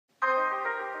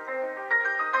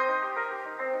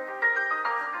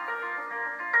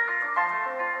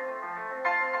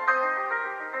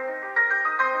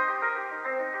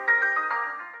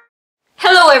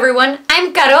everyone,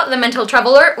 I'm Caro, the Mental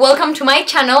Traveler. Welcome to my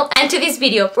channel and to this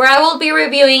video where I will be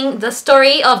reviewing the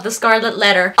story of The Scarlet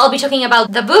Letter. I'll be talking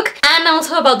about the book and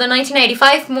also about the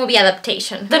 1995 movie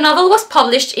adaptation. The novel was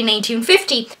published in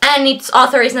 1850 and its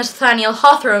author is Nathaniel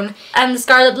Hawthrone, and The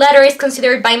Scarlet Letter is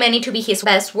considered by many to be his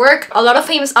best work. A lot of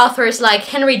famous authors like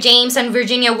Henry James and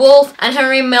Virginia Woolf and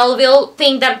Henry Melville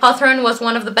think that Hawthorne was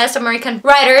one of the best American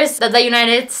writers that the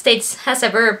United States has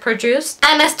ever produced.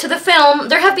 And as to the film,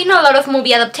 there have been a lot of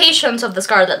movie adaptations of The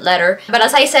Scarlet Letter, but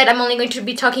as I said, I'm only going to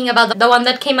be talking about the one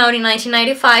that came out in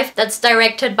 1995 that's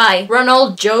directed by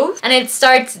Ronald Jove, and it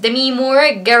stars Demi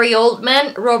Moore, Gary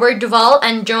Oldman, Robert Duvall,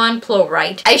 and Joan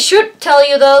Plowright. I should tell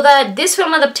you though that this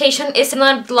film adaptation is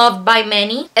not loved by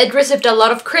many. It received a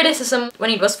lot of criticism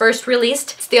when it was first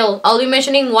released. Still, I'll be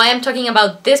mentioning why I'm talking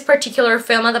about this particular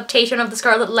film adaptation of The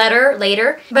Scarlet Letter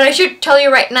later, but I should tell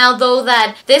you right now though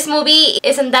that this movie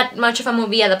isn't that much of a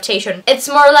movie adaptation. It's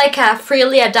more like a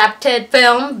freely adapted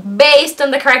film based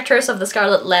on the characters of The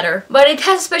Scarlet Letter. But it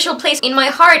has a special place in my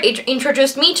heart. It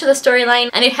introduced me to the storyline,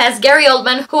 and it has Gary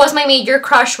Oldman, who was my major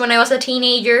crush when I was a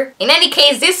teenager. In any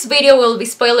case, this video will be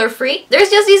spoiler free. There's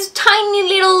just this tiny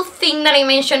little thing that I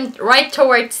mentioned right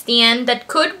towards the end that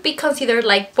could be considered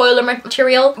like spoiler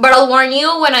material, but I'll warn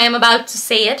you when I am about to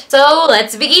say it. So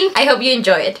let's begin. I hope you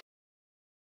enjoy it.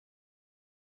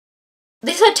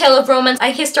 This is a tale of romance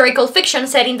and historical fiction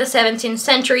set in the 17th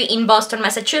century in Boston,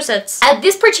 Massachusetts. At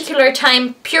this particular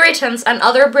time, Puritans and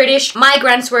other British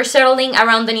migrants were settling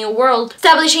around the New World,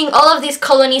 establishing all of these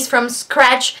colonies from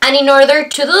scratch, and in order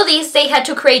to do this, they had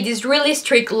to create these really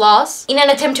strict laws in an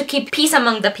attempt to keep peace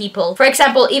among the people. For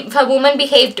example, if a woman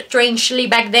behaved strangely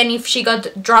back then, if she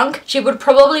got drunk, she would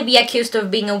probably be accused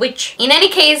of being a witch. In any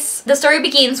case, the story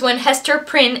begins when Hester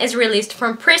Prynne is released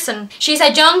from prison. She's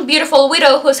a young, beautiful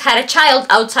widow who's had a child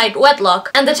outside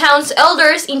wedlock, and the town's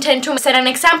elders intend to set an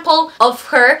example of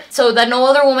her so that no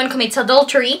other woman commits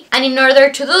adultery, and in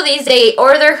order to do this, they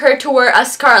order her to wear a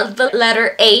scarlet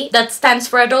letter A that stands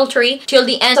for adultery till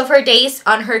the end of her days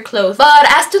on her clothes. But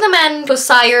as to the man who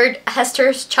sired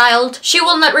Hester's child, she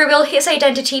will not reveal his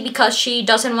identity because she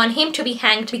doesn't want him to be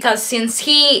hanged, because since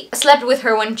he slept with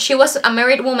her when she was a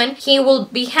married woman, he will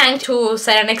be hanged to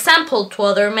set an example to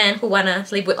other men who wanna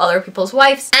sleep with other people's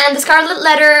wives. And the Scarlet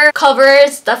Letter covers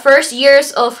the first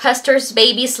years of Hester's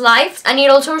baby's life, and it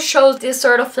also shows this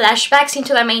sort of flashbacks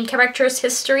into the main characters'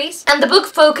 histories. And the book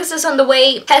focuses on the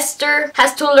way Hester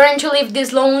has to learn to live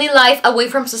this lonely life away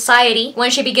from society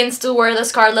when she begins to wear the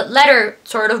Scarlet Letter,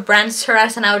 sort of brands her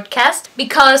as an outcast,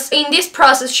 because in this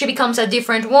process she becomes a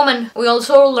different woman. We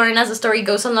also learn as the story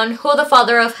goes along who the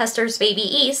father of Hester's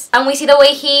baby is, and we see the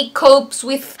way he copes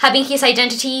with having his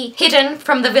identity hidden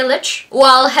from the village,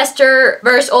 while Hester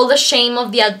bears all the shame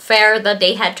of the affair that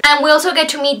they had. And we also get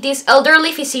to meet this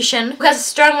elderly physician who has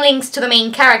strong links to the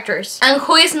main characters and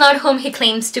who is not whom he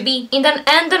claims to be. In the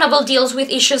end, the novel deals with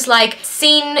issues like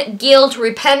sin, guilt,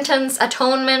 repentance,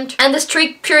 atonement, and the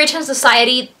strict Puritan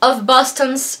society of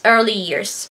Boston's early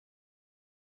years.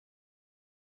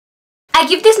 I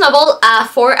give this novel a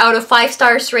 4 out of 5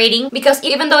 stars rating because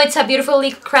even though it's a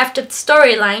beautifully crafted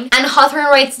storyline and Hawthorne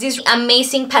writes these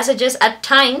amazing passages at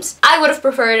times, I would have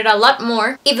preferred it a lot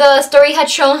more if the story had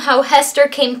shown how Hester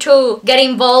came to get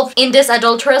involved in this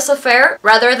adulterous affair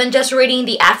rather than just reading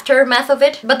the aftermath of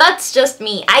it. But that's just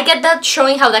me. I get that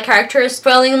showing how the characters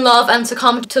fell in love and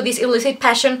succumbed to this illicit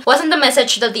passion wasn't the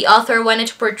message that the author wanted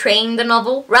to portray in the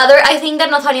novel. Rather, I think that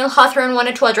Nathaniel Hawthorne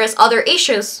wanted to address other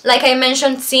issues, like I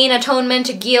mentioned, sin, atonement,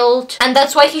 guilt, and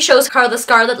that's why he shows how the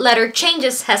Scarlet Letter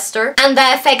changes Hester and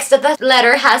the effects that the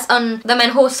letter has on the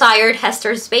man who sired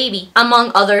Hester's baby,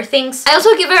 among other things. I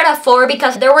also give it a 4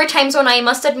 because there were times when I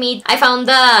must admit I found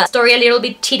the story a little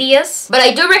bit tedious, but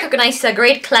I do recognize it's a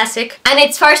great classic and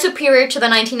it's far superior to the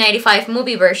 1995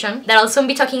 movie version that I'll soon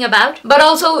be talking about. But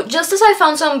also, just as I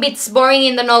found some bits boring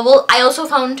in the novel, I also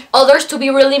found others to be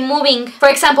really moving. For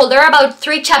example, there are about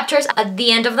 3 chapters at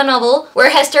the end of the novel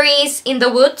where Hester is in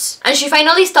the woods and she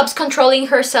finally stops controlling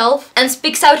herself and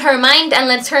speaks out her mind and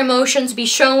lets her emotions be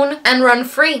shown and run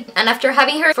free. And after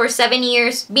having her for 7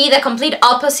 years be the complete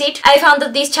opposite, I found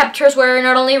that these chapters were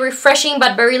not only refreshing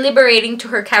but very liberating to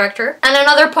her character. And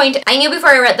another point, I knew before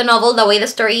I read the novel the way the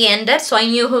story ended, so I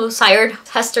knew who sired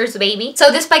Hester's baby.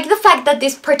 So despite the fact that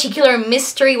this particular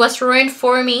mystery was ruined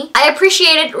for me, I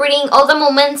appreciated reading all the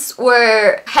moments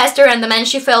where Hester and the man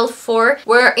she fell for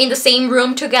were in the same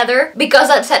room together, because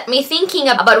that set me thinking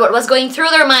about what was was going through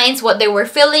their minds, what they were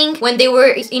feeling when they were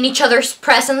in each other's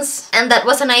presence, and that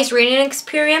was a nice reading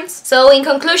experience. So in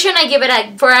conclusion, I give it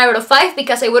a 4 out of 5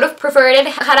 because I would have preferred it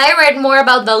had I read more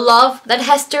about the love that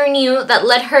Hester knew that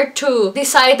led her to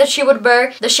decide that she would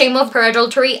bear the shame of her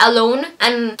adultery alone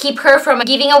and keep her from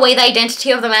giving away the identity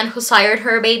of the man who sired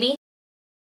her baby.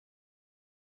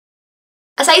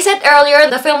 As I said earlier,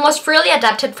 the film was freely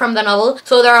adapted from the novel,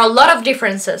 so there are a lot of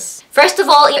differences. First of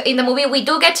all, in the movie we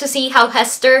do get to see how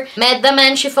Hester met the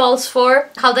man she falls for,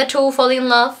 how the two fall in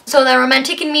love. So the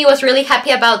romantic in me was really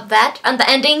happy about that, and the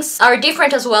endings are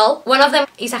different as well. One of them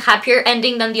is a happier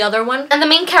ending than the other one. And the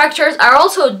main characters are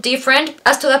also different.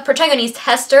 As to the protagonist,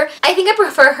 Hester, I think I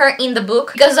prefer her in the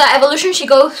book because the evolution she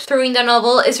goes through in the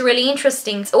novel is really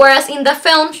interesting. Whereas in the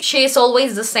film, she is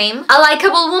always the same. A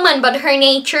likable woman, but her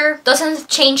nature doesn't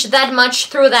change that much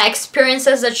through the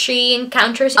experiences that she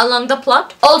encounters along the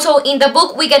plot. Also, in the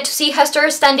book, we get to see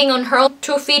Hester standing on her own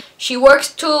 2 feet. She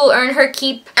works to earn her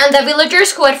keep, and the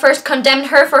villagers who at first condemned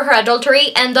her for her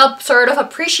adultery end up sort of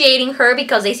appreciating her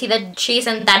because they see that she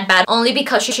isn't that bad only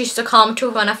because she succumbed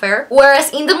to an affair.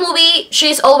 Whereas in the movie,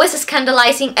 she's always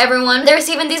scandalizing everyone. There's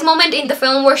even this moment in the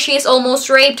film where she is almost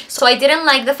raped, so I didn't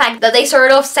like the fact that they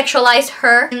sort of sexualized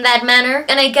her in that manner.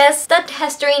 And I guess that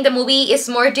Hester in the movie is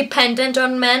more dependent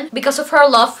on men because of her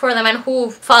love for the man who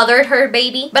fathered her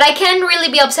baby. But I can't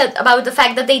really be upset about the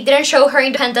fact that they didn't show her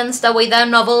independence the way the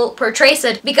novel portrays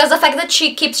it, because the fact that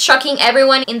she keeps shocking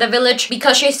everyone in the village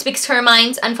because she speaks her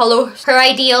mind and follows her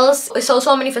ideals is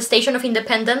also a manifestation of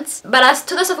independence. But as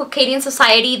to the suffocating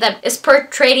society that is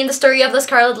portrayed in the story of the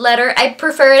Scarlet Letter, I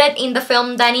preferred it in the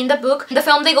film than in the book. In the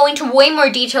film they go into way more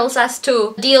details as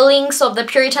to dealings of the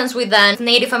Puritans with the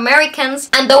Native Americans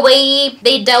and the way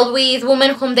they dealt with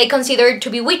women whom they considered to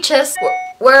be witches.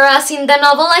 Whereas in the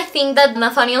novel, I think that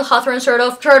Nathaniel Hawthrone sort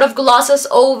of glosses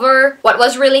over what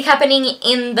was really happening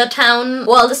in the town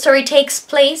while the story takes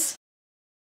place.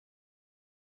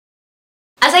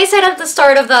 As I said at the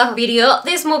start of the video,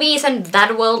 this movie isn't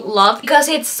that well loved because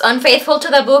it's unfaithful to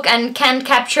the book and can't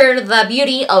capture the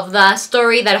beauty of the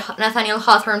story that Nathaniel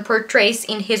Hawthrone portrays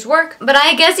in his work. But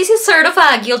I guess this is sort of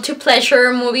a guilty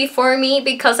pleasure movie for me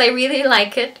because I really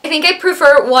like it. I think I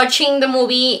prefer watching the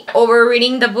movie over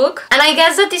reading the book. And I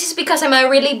guess that this is because I'm a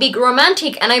really big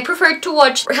romantic and I prefer to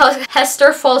watch how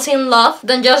Hester falls in love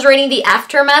than just reading the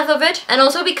aftermath of it. And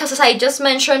also because, as I just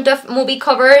mentioned, the movie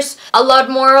covers a lot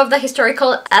more of the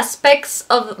historical aspects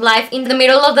of life in the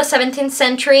middle of the 17th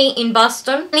century in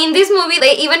Boston. And in this movie,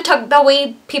 they even talk the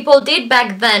way people did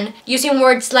back then, using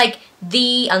words like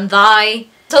thee and thy.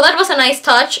 So that was a nice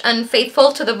touch and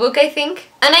faithful to the book, I think.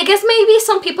 And I guess maybe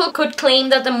some people could claim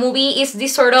that the movie is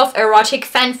this sort of erotic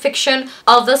fan fiction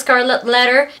of the Scarlet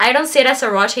Letter. I don't see it as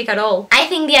erotic at all. I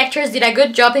think the actors did a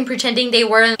good job in pretending they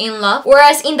weren't in love.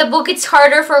 Whereas in the book, it's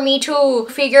harder for me to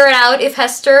figure out if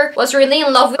Hester was really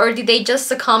in love or did they just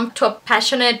succumb to a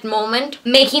passionate moment,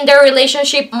 making their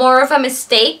relationship more of a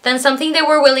mistake than something they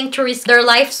were willing to risk their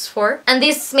lives for. And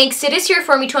this makes it easier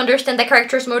for me to understand the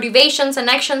characters' motivations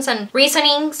and actions and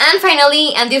reasonings. And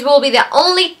finally, and this will be the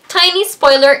only tiny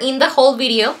spoiler in the whole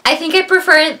video, I think I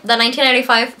preferred the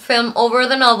 1995 film over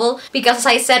the novel because, as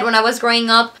I said, when I was growing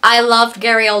up, I loved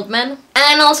Gary Oldman.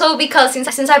 And also because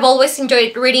since I've always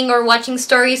enjoyed reading or watching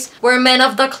stories where men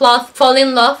of the cloth fall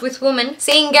in love with women,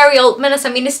 seeing Gary Oldman as a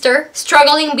minister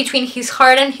struggling between his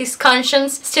heart and his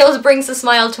conscience still brings a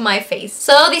smile to my face.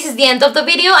 So this is the end of the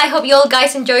video. I hope you all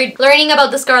guys enjoyed learning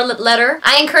about the Scarlet Letter.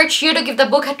 I encourage you to give the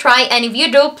book a try, and if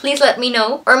you do, please let me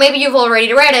know. Or maybe you've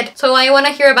already read it, so I want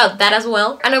to hear about that as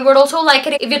well. And I would also like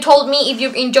it if you told me if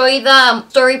you enjoy the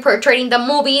story portrayed in the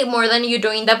movie more than you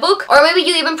do in the book, or maybe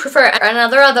you even prefer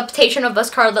another adaptation of the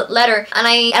Scarlet Letter, and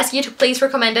I ask you to please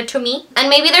recommend it to me. And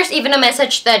maybe there's even a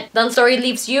message that the story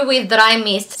leaves you with that I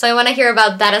missed, so I want to hear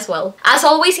about that as well. As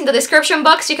always, in the description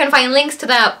box you can find links to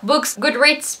the book's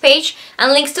Goodreads page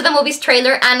and links to the movie's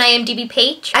trailer and IMDb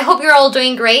page. I hope you're all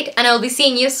doing great, and I'll be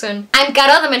seeing you soon. I'm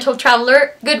Kara, the Mental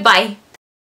Traveler. Goodbye.